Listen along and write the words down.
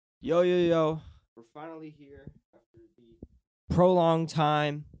Yo, yo, yo. We're finally here after the prolonged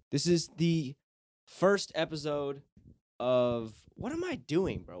time. This is the first episode of what am I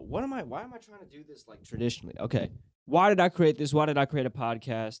doing, bro? Why am I trying to do this like traditionally? Okay. Why did I create this? Why did I create a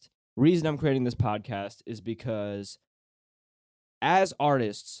podcast? Reason I'm creating this podcast is because as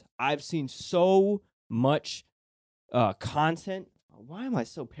artists, I've seen so much content. Why am I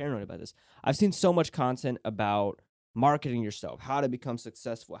so paranoid about this? I've seen so much content about marketing yourself, how to become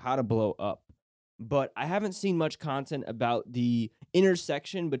successful, how to blow up. But I haven't seen much content about the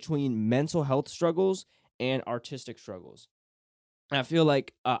intersection between mental health struggles and artistic struggles. And I feel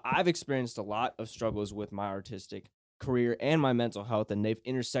like I've experienced a lot of struggles with my artistic career and my mental health, and they've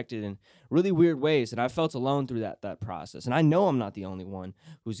intersected in really weird ways. And I felt alone through that process. And I know I'm not the only one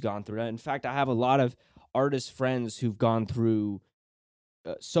who's gone through that. In fact, I have a lot of artist friends who've gone through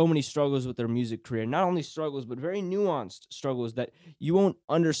so many struggles with their music career. Not only struggles, but very nuanced struggles that you won't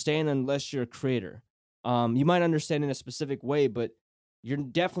understand unless you're a creator. You might understand in a specific way, but you're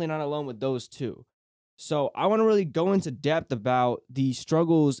definitely not alone with those too. So I want to really go into depth about the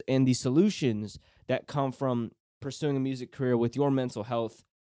struggles and the solutions that come from pursuing a music career with your mental health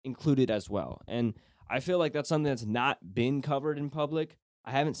included as well. And I feel like that's something that's not been covered in public.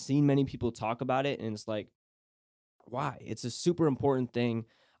 I haven't seen many people talk about it, and it's like, why? It's a super important thing.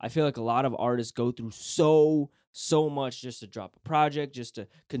 I feel like a lot of artists go through so much just to drop a project, just to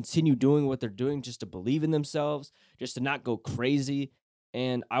continue doing what they're doing, just to believe in themselves, just to not go crazy.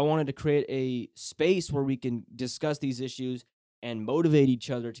 And I wanted to create a space where we can discuss these issues and motivate each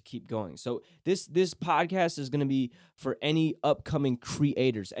other to keep going. So this podcast is going to be for any upcoming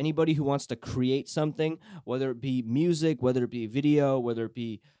creators, anybody who wants to create something, whether it be music, whether it be video, whether it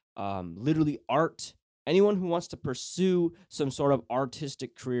be literally art. Anyone who wants to pursue some sort of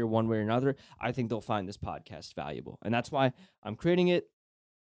artistic career one way or another, I think they'll find this podcast valuable. And that's why I'm creating it.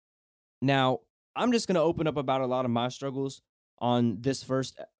 Now, I'm just going to open up about a lot of my struggles on this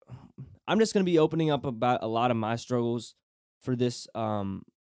first. I'm just going to be opening up about a lot of my struggles for this. Why am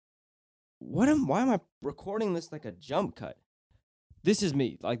I recording this like a jump cut? This is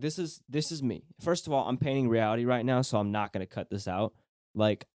me. Like this is me. First of all, I'm painting reality right now, so I'm not going to cut this out.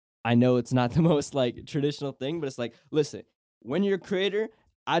 Like, I know it's not the most like traditional thing, but it's like, listen, when you're a creator,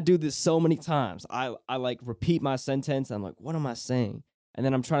 I do this so many times. I like repeat my sentence. I'm like, what am I saying? And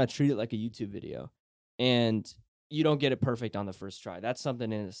then I'm trying to treat it like a YouTube video. And you don't get it perfect on the first try. That's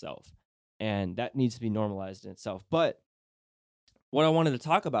something in itself. And that needs to be normalized in itself. But what I wanted to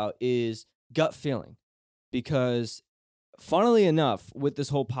talk about is gut feeling. Because funnily enough, with this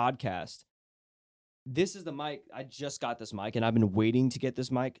whole podcast, this is the mic. I just got this mic, and I've been waiting to get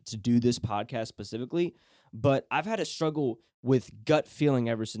this mic to do this podcast specifically. But I've had a struggle with gut feeling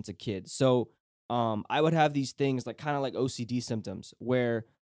ever since a kid. So I would have these things like kind of like OCD symptoms where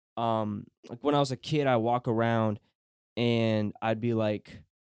like when I was a kid, I walk around and I'd be like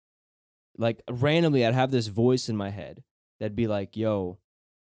randomly, I'd have this voice in my head that'd be like, yo,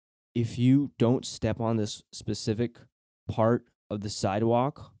 if you don't step on this specific part of the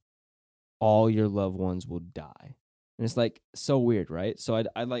sidewalk, all your loved ones will die. And it's like so weird, right? So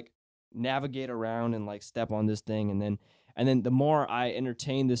I'd like navigate around and like step on this thing, and then the more I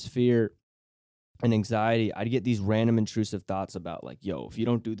entertain this fear and anxiety, I'd get these random intrusive thoughts about like, yo, if you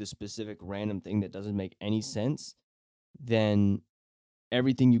don't do this specific random thing that doesn't make any sense, then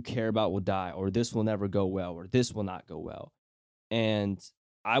everything you care about will die, or this will never go well, or this will not go well. And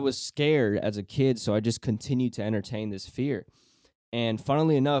I was scared as a kid, so I just continued to entertain this fear. And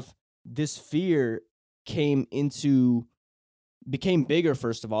funnily enough, this fear became bigger,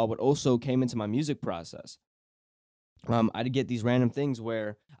 first of all, but also came into my music process. I'd get these random things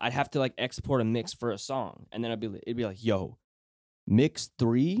where I'd have to like export a mix for a song, and then it'd be like, yo, mix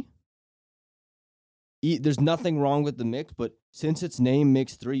 3. There's nothing wrong with the mix, but since it's named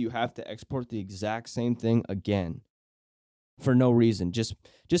Mix 3, you have to export the exact same thing again for no reason, just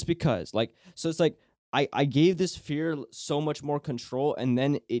because. Like, so it's like I gave this fear so much more control, and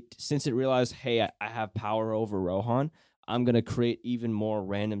then since it realized, hey, I have power over Rohan, I'm gonna create even more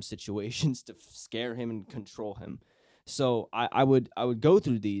random situations to scare him and control him. So I would go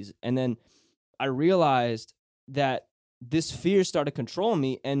through these, and then I realized that this fear started controlling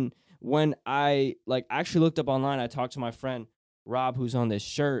me. And when I like actually looked up online, I talked to my friend Rob, who's on this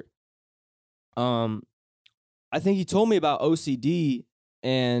shirt. I think he told me about OCD,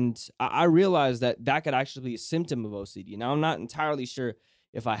 and I realized that could actually be a symptom of OCD. Now, I'm not entirely sure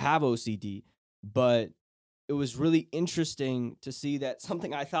if I have OCD, but it was really interesting to see that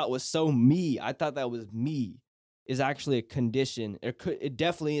something I thought was so me, I thought that was me, is actually a condition. It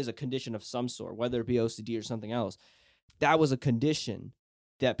definitely is a condition of some sort, whether it be OCD or something else. That was a condition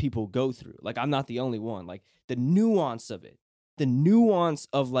that people go through. Like, I'm not the only one. Like, the nuance of it, the nuance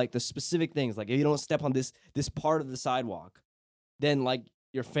of like the specific things. Like, if you don't step on this part of the sidewalk, then like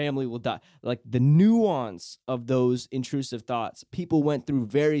your family will die. Like, the nuance of those intrusive thoughts. People went through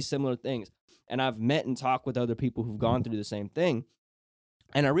very similar things. And I've met and talked with other people who've gone through the same thing.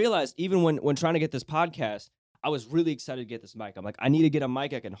 And I realized even when trying to get this podcast, I was really excited to get this mic. I'm like, I need to get a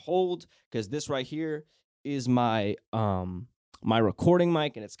mic I can hold, because this right here is my my recording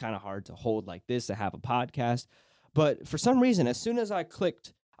mic, and it's kind of hard to hold like this to have a podcast. But for some reason, as soon as I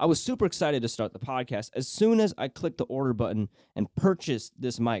clicked, I was super excited to start the podcast. As soon as I clicked the order button and purchased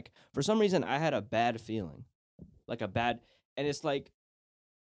this mic, for some reason I had a bad feeling, and it's like,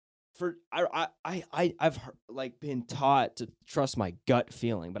 I've like been taught to trust my gut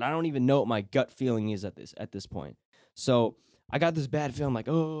feeling, but I don't even know what my gut feeling is at this point. So I got this bad feeling, like,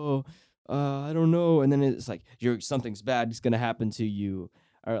 I don't know, and then it's like, something's bad is gonna happen to you,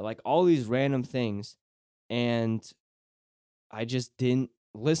 or like all these random things, and I just didn't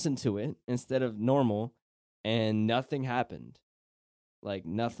listen to it instead of normal, and nothing happened. Like,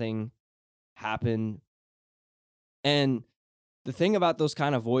 nothing happened, and the thing about those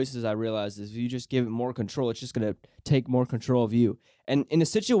kind of voices, I realized, is if you just give it more control, it's just going to take more control of you. And in a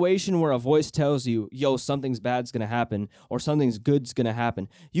situation where a voice tells you, yo, something's bad's going to happen, or something's good's going to happen,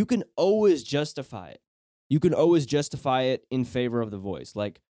 you can always justify it. You can always justify it in favor of the voice.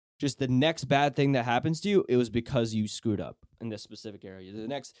 Like, just the next bad thing that happens to you, it was because you screwed up in this specific area. The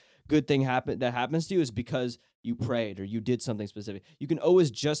next good thing that happens to you is because you prayed or you did something specific. You can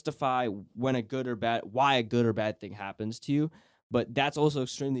always justify why a good or bad thing happens to you. But that's also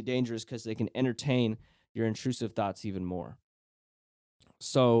extremely dangerous, because they can entertain your intrusive thoughts even more.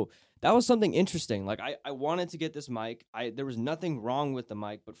 So that was something interesting. Like, I wanted to get this mic. There was nothing wrong with the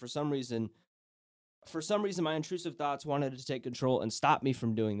mic, but for some reason, my intrusive thoughts wanted to take control and stop me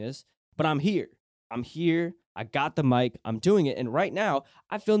from doing this. But I'm here. I got the mic. I'm doing it. And right now,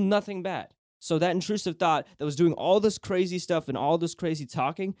 I feel nothing bad. So that intrusive thought that was doing all this crazy stuff and all this crazy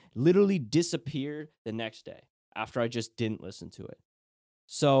talking literally disappeared the next day, after I just didn't listen to it.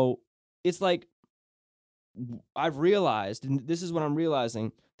 So it's like, I've realized, and this is what I'm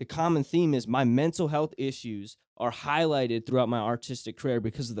realizing, the common theme is my mental health issues are highlighted throughout my artistic career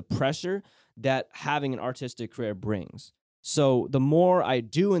because of the pressure that having an artistic career brings. So the more I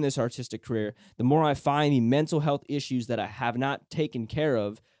do in this artistic career, the more I find the mental health issues that I have not taken care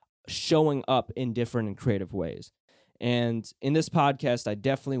of showing up in different and creative ways. And in this podcast, I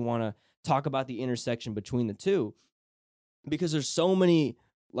definitely want to talk about the intersection between the two, because there's so many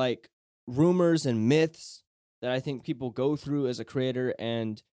like rumors and myths that I think people go through as a creator,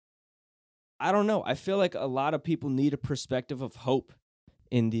 and I don't know, I feel like a lot of people need a perspective of hope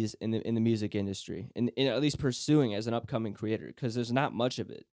in the music industry, and in at least pursuing as an upcoming creator, because there's not much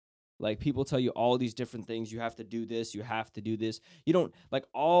of it. Like, people tell you all these different things, you have to do this, you have to do this, you don't, like,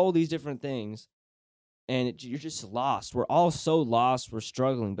 all these different things. And you're just lost. We're all so lost. We're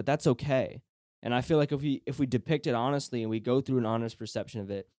struggling, but that's okay. And I feel like if we depict it honestly and we go through an honest perception of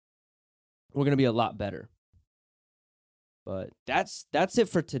it, we're gonna be a lot better. But that's it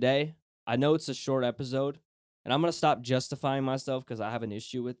for today. I know it's a short episode, and I'm gonna stop justifying myself because I have an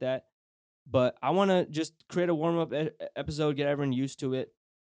issue with that. But I want to just create a warm up episode, get everyone used to it,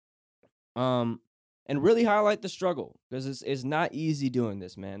 and really highlight the struggle, because it's not easy doing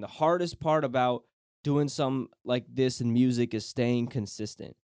this, man. The hardest part about doing something like this in music is staying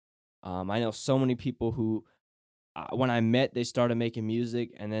consistent. I know so many people who, when I met, they started making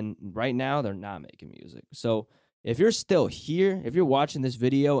music, and then right now they're not making music. So if you're still here, if you're watching this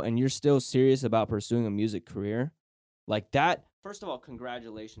video and you're still serious about pursuing a music career like that, first of all,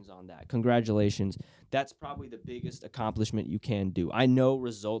 congratulations on that. Congratulations. That's probably the biggest accomplishment you can do. I know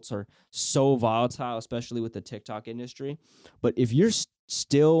results are so volatile, especially with the TikTok industry, but if you're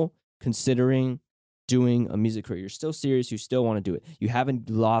still considering doing a music career, you're still serious, you still want to do it, you haven't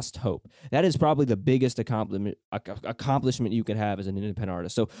lost hope, that is probably the biggest accomplishment you could have as an independent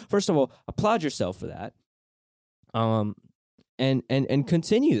artist. So first of all, applaud yourself for that, and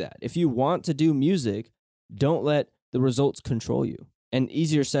continue that. If you want to do music, don't let the results control you. And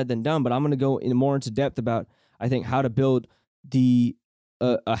easier said than done, but I'm going to go more into depth about, I think, how to build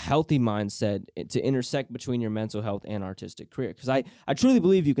a healthy mindset to intersect between your mental health and artistic career. Because I truly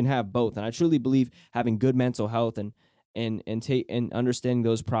believe you can have both, and I truly believe having good mental health and understanding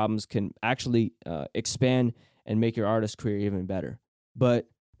those problems can actually expand and make your artist career even better. But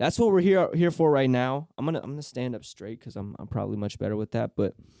that's what we're here for right now. I'm gonna stand up straight because I'm probably much better with that.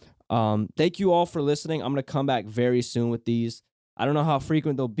 But thank you all for listening. I'm gonna come back very soon with these. I don't know how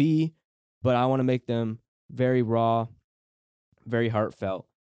frequent they'll be, but I want to make them very raw, very heartfelt.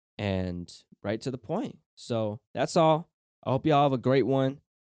 and right to the point. So that's all. I hope y'all have a great one.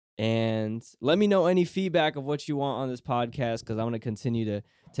 And let me know any feedback of what you want on this podcast, because I want to continue to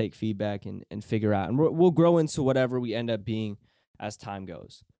take feedback and figure out. And we'll grow into whatever we end up being as time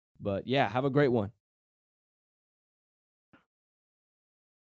goes. But yeah, have a great one.